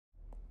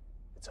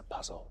It's a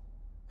puzzle.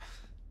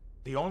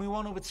 The only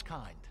one of its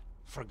kind.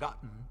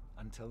 Forgotten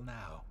until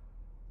now.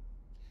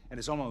 And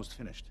it's almost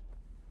finished.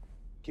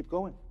 Keep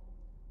going.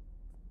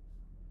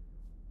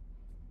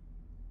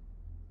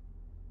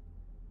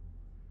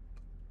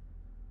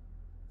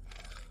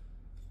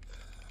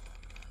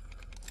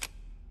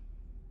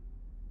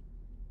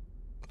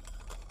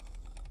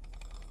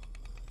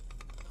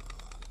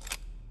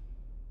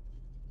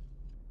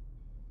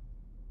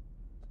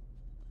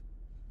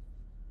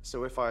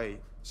 So if I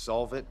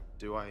solve it,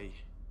 do I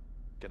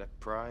get a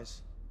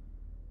prize?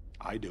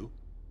 I do.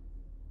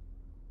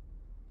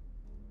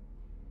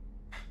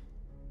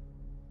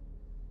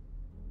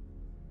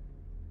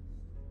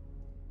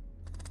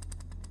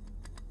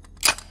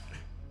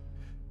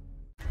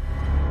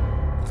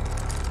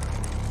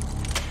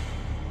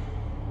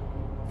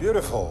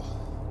 Beautiful,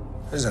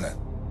 isn't it?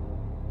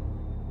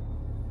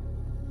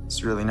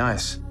 It's really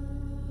nice.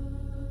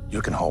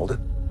 You can hold it.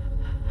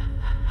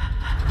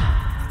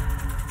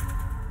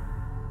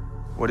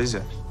 What is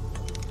it?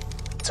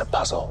 It's a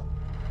puzzle.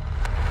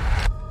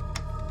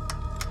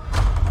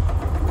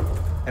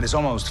 And it's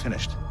almost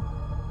finished.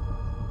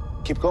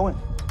 Keep going.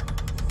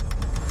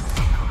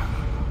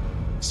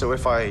 So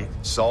if I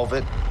solve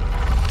it,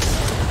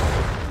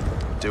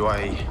 do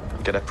I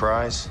get a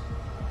prize?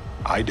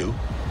 I do.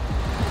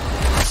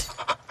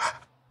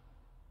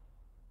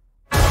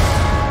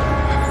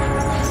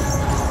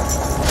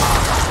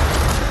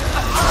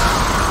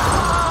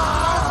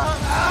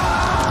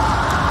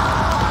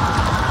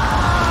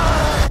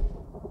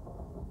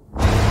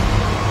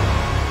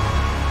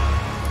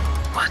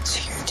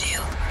 What's your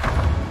deal?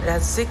 It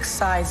has 6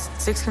 sides,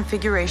 6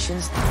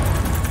 configurations.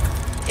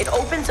 It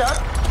opens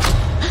up,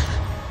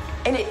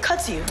 and it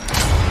cuts you.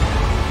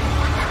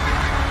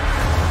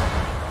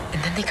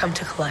 And then they come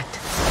to collect.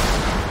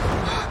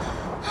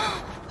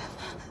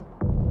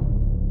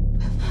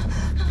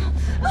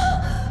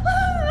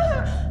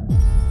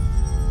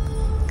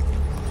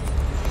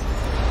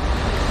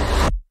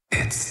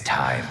 It's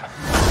time.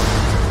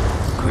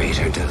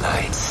 Greater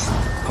delights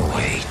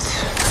await.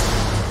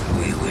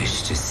 We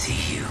wish to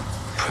see you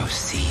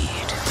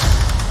proceed.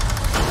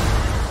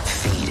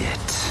 Feed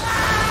it.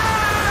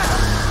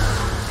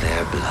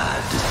 Their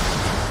blood,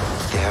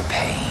 their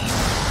pain.